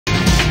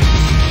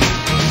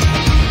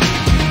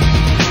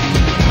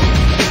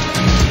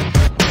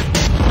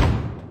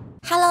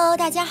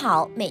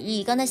好，每日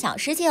一更的小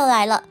师姐又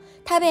来了。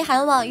她被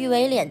韩网誉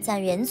为脸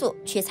赞元祖，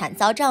却惨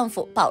遭丈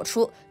夫爆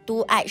出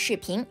都爱视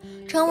频，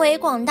成为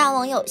广大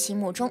网友心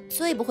目中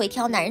最不会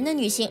挑男人的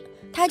女性。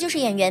她就是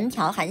演员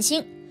朴韩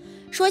星。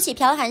说起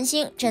朴韩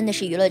星，真的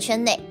是娱乐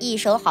圈内一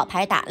手好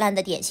牌打烂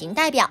的典型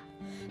代表。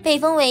被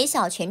封为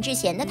小全智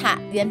贤的她，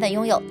原本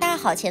拥有大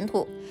好前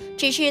途，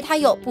只是她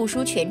有不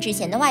输全智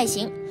贤的外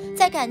形，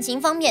在感情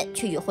方面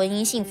却与婚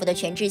姻幸福的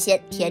全智贤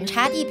天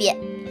差地别。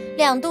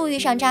2度遇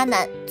上渣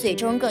男，最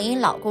终更因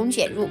老公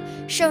卷入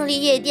胜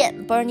利夜店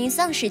Burning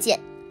Sun 事件，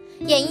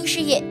演艺事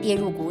业跌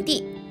入谷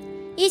底。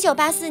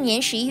1984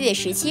年11月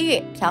17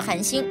日，朴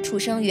韩星出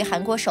生于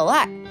韩国首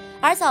尔，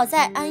而早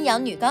在安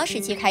阳女高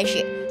时期开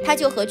始，她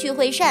就和具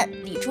惠善、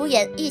李珠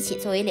妍一起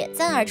作为脸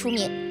赞而出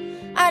名。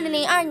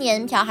2002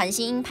年，朴韩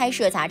星因拍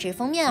摄杂志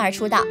封面而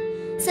出道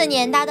，4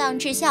年搭档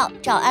智孝、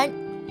赵安，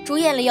主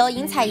演了由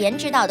尹彩妍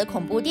执导的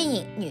恐怖电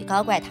影《女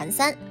高怪谈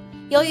3》。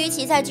由于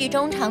其在剧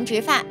中长直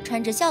发、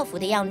穿着校服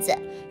的样子，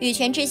与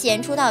全智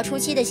贤出道初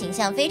期的形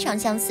象非常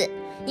相似，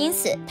因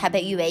此她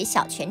被誉为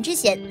小全智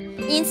贤，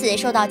因此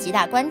受到极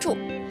大关注。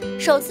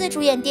首次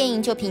主演电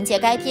影就凭借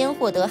该片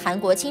获得韩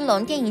国青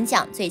龙电影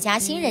奖最佳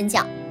新人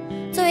奖。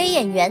作为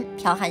演员，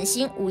朴韩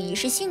星无疑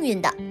是幸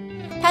运的。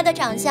她的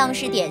长相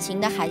是典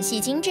型的韩系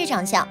精致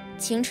长相，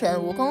清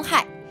纯无公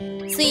害，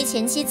所以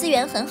前期资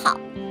源很好。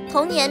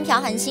同年，朴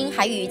韩星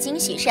还与金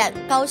喜善、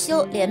高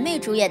修联袂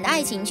主演的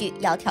爱情剧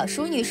《窈窕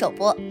淑女》首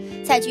播，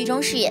在剧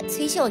中饰演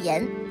崔秀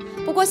妍。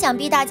不过，想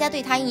必大家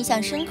对她印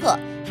象深刻，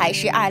还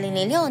是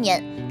2006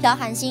年朴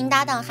韩星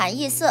搭档韩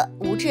艺瑟、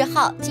吴志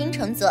浩、金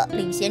承泽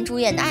领衔主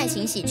演的爱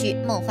情喜剧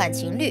《梦幻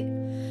情侣》。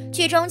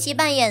剧中其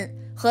扮演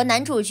和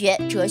男主角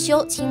哲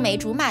修青梅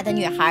竹马的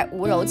女孩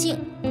吴柔静。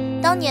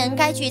当年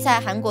该剧在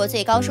韩国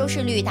最高收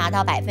视率达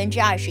到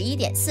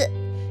21.4%。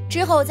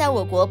之后在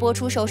我国播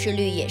出收视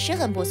率也是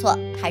很不错，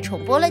还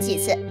重播了几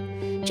次。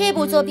这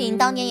部作品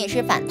当年也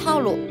是反套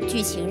路，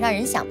剧情让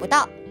人想不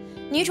到。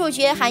女主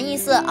角韩艺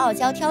瑟傲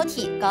娇挑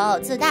剔、高傲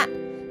自大，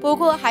不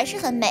过还是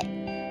很美。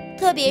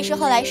特别是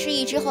后来失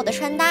忆之后的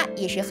穿搭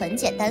也是很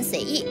简单随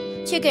意，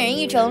却给人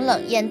一种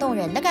冷艳动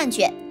人的感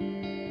觉。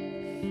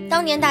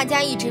当年大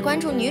家一直关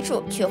注女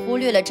主，却忽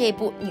略了这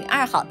部女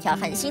2号朴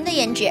韩星的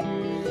颜值。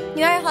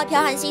女2号朴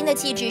韩星的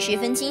气质十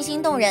分清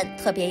新动人，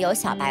特别有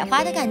小白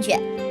花的感觉。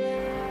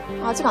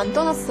아직 안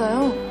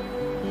떠났어요。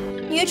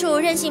女主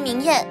任性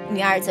明艳，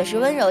女2则是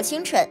温柔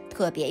清纯，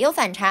特别有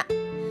反差。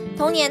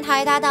同年，她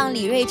还搭档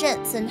李瑞镇、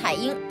孙太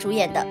英主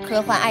演的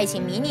科幻爱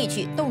情迷你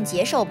剧《冻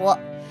结》首播。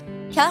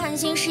朴韩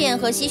星饰演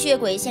和吸血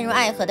鬼陷入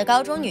爱河的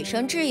高中女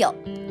生挚友，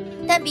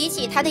但比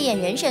起她的演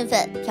员身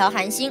份，朴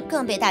韩星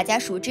更被大家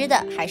熟知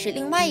的还是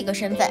另外一个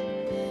身份，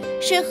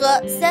是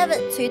和 Seven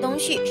崔东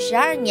旭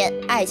12年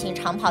爱情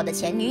长跑的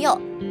前女友。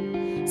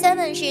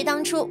Seven 是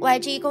当初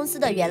YG 公司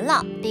的元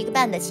老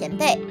 ，BigBang 的前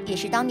辈，也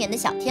是当年的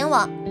小天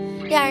王。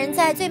2人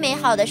在最美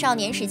好的少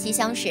年时期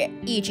相识，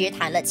一直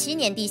谈了7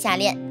年地下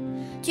恋。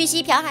据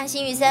悉，朴韩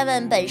星与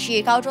Seven 本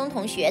是高中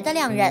同学的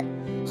2人，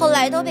后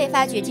来都被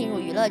发掘进入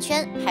娱乐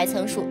圈，还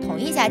曾属同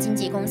一家经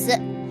纪公司。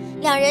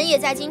2人也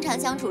在经常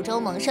相处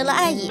中萌生了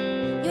爱意。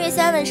因为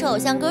Seven 是偶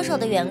像歌手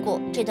的缘故，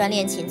这段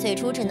恋情最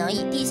初只能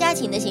以地下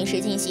情的形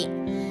式进行。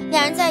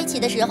2人在一起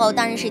的时候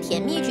当然是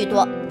甜蜜居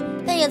多。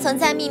但也曾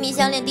在秘密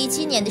相恋第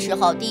7年的时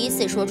候，第一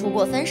次说出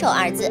过分手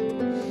2字。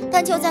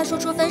但就在说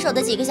出分手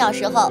的几个小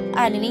时后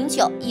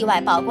，2009意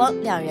外曝光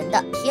2人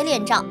的贴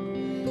脸照。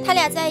他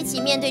俩在一起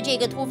面对这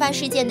个突发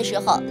事件的时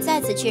候，再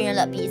次确认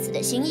了彼此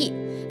的心意，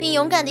并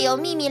勇敢地由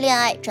秘密恋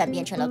爱转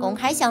变成了公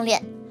開相恋。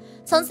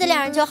从此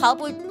2人就毫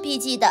不避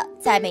忌地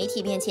在媒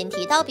体面前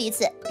提到彼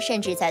此，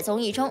甚至在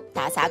综艺中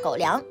大撒狗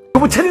粮。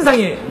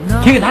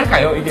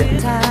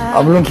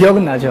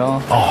물론기억은나죠。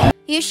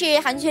于是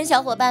韩圈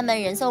小伙伴们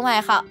人送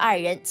外号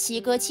2人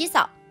7哥7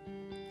嫂。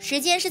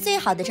时间是最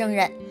好的证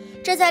人，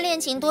这在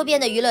恋情多变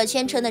的娱乐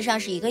圈称得上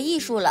是一个艺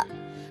术了。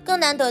更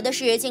难得的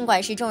是，尽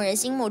管是众人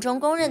心目中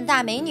公认的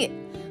大美女，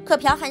可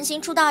朴韩星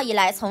出道以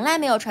来从来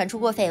没有传出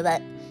过绯闻，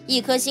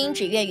一颗心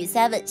只愿与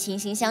Seven 惺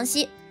惺相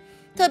惜。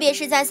特别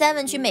是在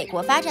Seven 去美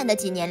国发展的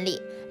几年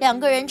里，2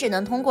个人只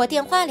能通过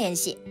电话联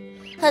系。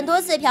很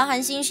多次朴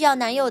韩星需要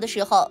男友的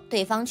时候，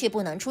对方却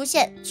不能出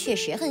现，确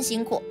实很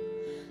辛苦。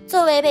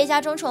作为被家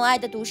中宠爱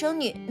的独生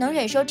女，能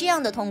忍受这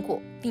样的痛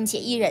苦，并且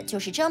一忍就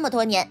是这么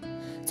多年，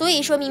足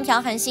以说明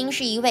朴韩星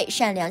是一位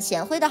善良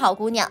贤惠的好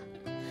姑娘。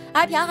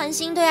而朴韩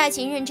星对爱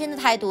情认真的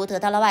态度得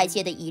到了外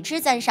界的一致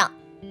赞赏。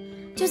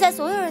就在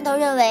所有人都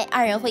认为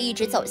2人会一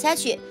直走下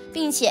去，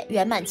并且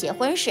圆满结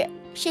婚时，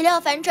谁料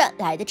反转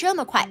来得这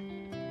么快。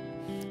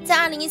在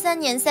2013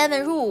年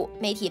Seven 入伍，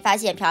媒体发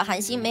现朴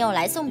韩星没有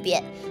来送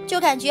别，就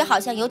感觉好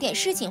像有点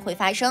事情会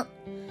发生。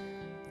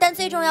但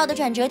最重要的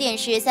转折点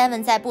是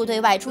Seven 在部队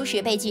外出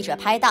时被记者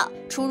拍到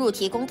出入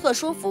提供特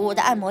殊服务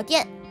的按摩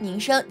店，名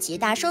声极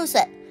大受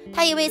损，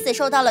他也为此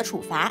受到了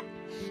处罚。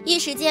一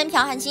时间朴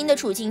韩星的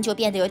处境就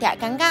变得有点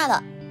尴尬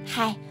了。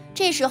嗨，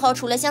这时候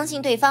除了相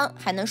信对方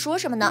还能说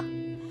什么呢？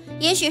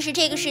也许是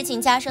这个事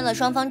情加深了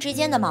双方之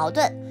间的矛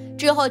盾，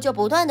之后就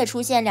不断的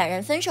出现2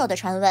人分手的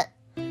传闻。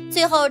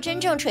最后真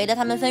正锤得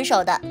他们分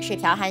手的是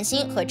朴韩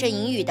星和郑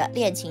颖宇的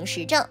恋情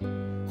实证。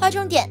划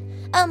重点，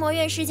按摩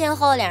院事件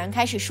后，两人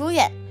开始疏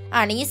远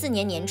，2014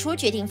年年初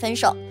决定分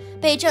手，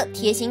被郑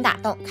贴心打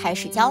动，开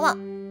始交往。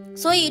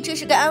所以这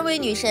是个安慰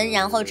女神，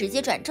然后直接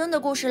转正的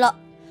故事了。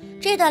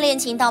这段恋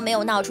情倒没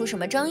有闹出什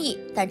么争议，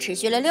但持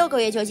续了6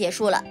个月就结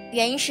束了，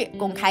原因是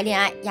公开恋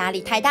爱压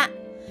力太大。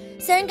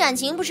虽然感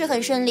情不是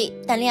很顺利，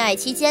但恋爱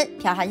期间，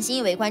朴韩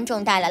星为观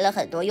众带来了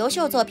很多优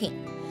秀作品。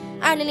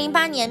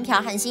2008年，朴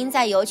韩星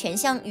在由全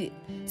相宇、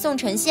宋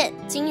承宪、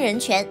金仁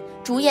权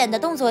主演的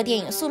动作电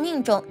影《宿命》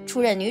中出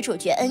任女主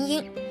角恩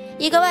英，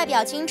一个外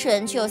表清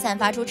纯却又散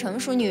发出成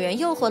熟女人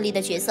诱惑力的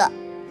角色。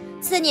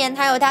次年，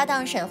他又搭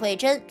档沈慧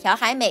珍、朴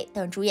海美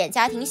等主演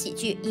家庭喜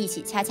剧《一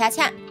起恰恰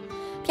恰》。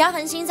朴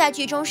韩星在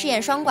剧中饰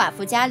演双寡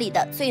妇家里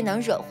的最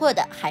能惹祸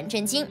的韩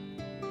震京。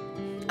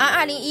而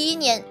2011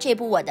年，这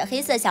部《我的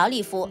黑色小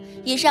礼服》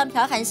也是让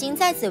朴韩星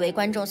再次为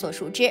观众所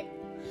熟知。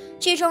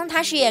剧中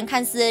他饰演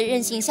看似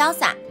任性潇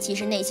洒，其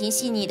实内心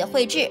细腻的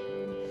慧智。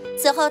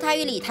此后，他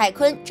与李泰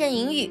坤、郑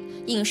颖宇、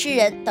影视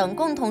人等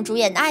共同主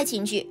演的爱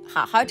情剧《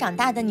好好长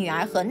大的女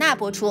儿何娜》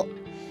播出。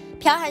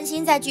朴韩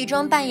星在剧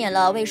中扮演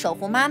了为守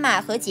护妈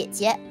妈和姐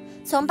姐，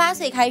从8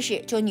岁开始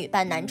就女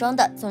扮男装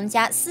的宗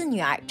家4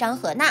女儿张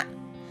何娜。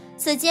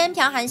此间，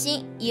朴韩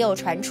星也有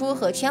传出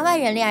和圈外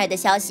人恋爱的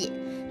消息，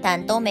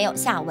但都没有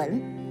下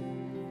文。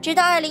直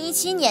到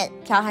2017年，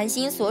朴韩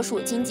星所属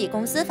经纪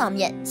公司方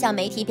面向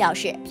媒体表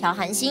示，朴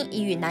韩星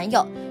已与男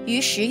友于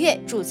10月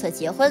注册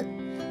结婚，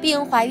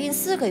并怀孕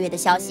4个月的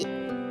消息。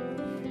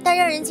但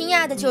让人惊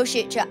讶的就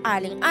是，这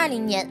2020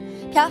年，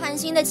朴韩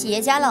星的企业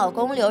家老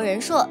公刘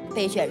仁硕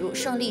被卷入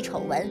胜利丑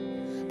闻，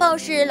曝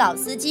是老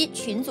司机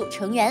群组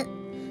成员。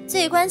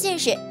最关键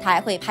是，他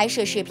还会拍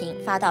摄视频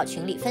发到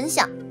群里分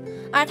享，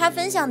而他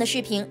分享的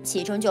视频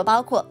其中就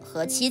包括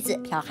和妻子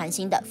朴韩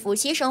星的夫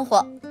妻生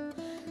活。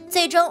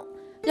最终，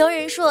刘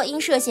仁硕因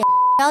涉嫌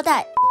腰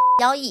带、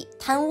交易、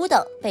贪污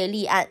等被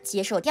立案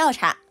接受调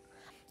查，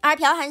而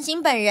朴韩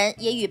星本人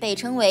也与被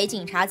称为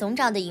警察总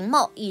长的尹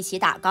某一起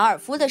打高尔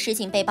夫的事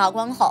情被曝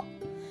光后，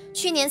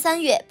去年3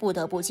月不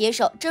得不接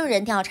受证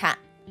人调查。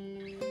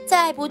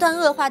在不断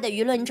恶化的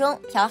舆论中，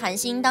朴韩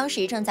星当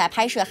时正在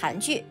拍摄韩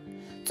剧，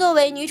作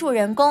为女主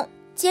人公，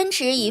坚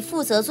持以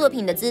负责作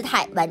品的姿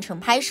态完成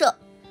拍摄。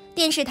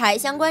电视台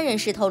相关人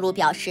士透露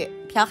表示，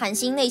朴韩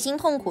星内心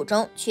痛苦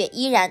中却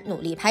依然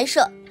努力拍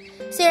摄，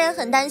虽然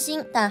很担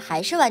心，但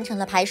还是完成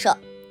了拍摄。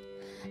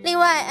另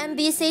外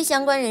 ，MBC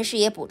相关人士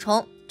也补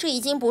充，这已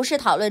经不是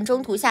讨论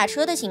中途下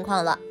车的情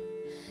况了。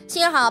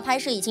幸好拍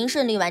摄已经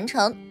顺利完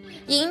成。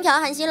也因朴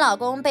韩星老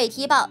公被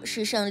踢爆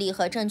是胜利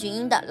和郑俊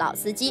英的老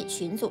司机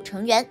群组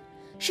成员，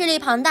势力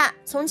庞大，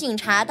从警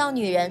察到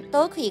女人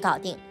都可以搞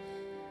定，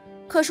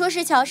可说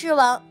是乔氏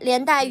王，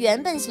连带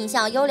原本形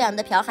象优良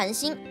的朴韩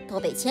星都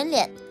被牵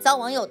连，遭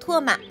网友唾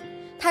骂。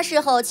她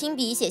事后亲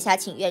笔写下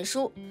请愿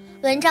书，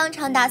文章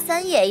长达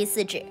3页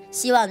A4 纸，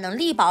希望能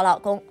力保老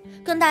公，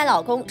更带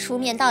老公出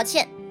面道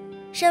歉。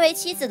身为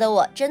妻子的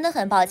我真的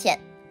很抱歉。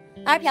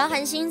而朴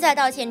韩星在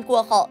道歉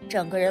过后，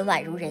整个人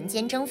宛如人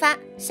间蒸发，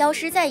消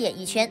失在演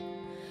艺圈。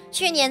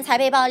去年才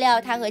被爆料，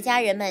他和家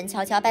人们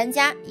悄悄搬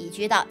家，移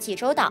居到济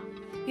州岛，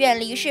远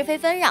离是非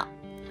纷扰。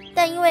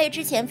但因为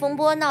之前风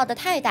波闹得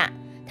太大，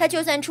他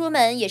就算出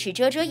门也是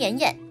遮遮掩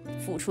掩，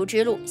复出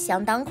之路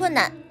相当困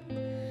难。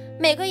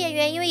每个演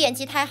员因为演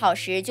技太好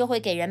时，就会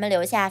给人们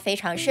留下非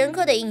常深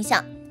刻的印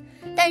象，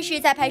但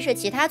是在拍摄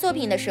其他作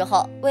品的时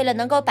候，为了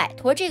能够摆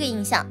脱这个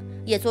印象，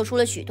也做出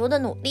了许多的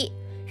努力，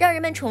让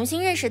人们重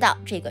新认识到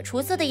这个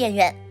出色的演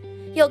员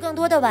有更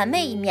多的完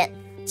美一面。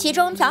其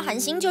中朴韩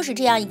星就是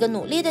这样一个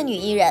努力的女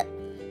艺人。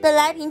本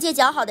来凭借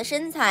姣好的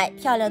身材、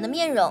漂亮的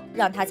面容，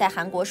让她在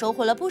韩国收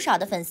获了不少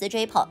的粉丝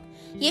追捧，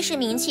也使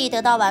名气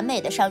得到完美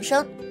的上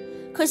升。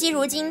可惜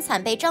如今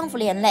惨被丈夫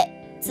连累，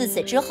自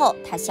此之后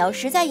她消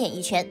失在演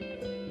艺圈。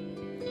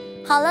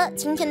好了，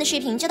今天的视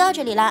频就到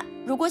这里啦。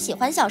如果喜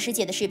欢小师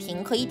姐的视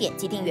频，可以点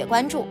击订阅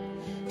关注。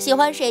喜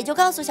欢谁就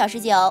告诉小师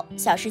姐哦，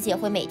小师姐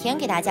会每天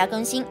给大家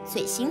更新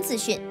最新资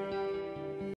讯。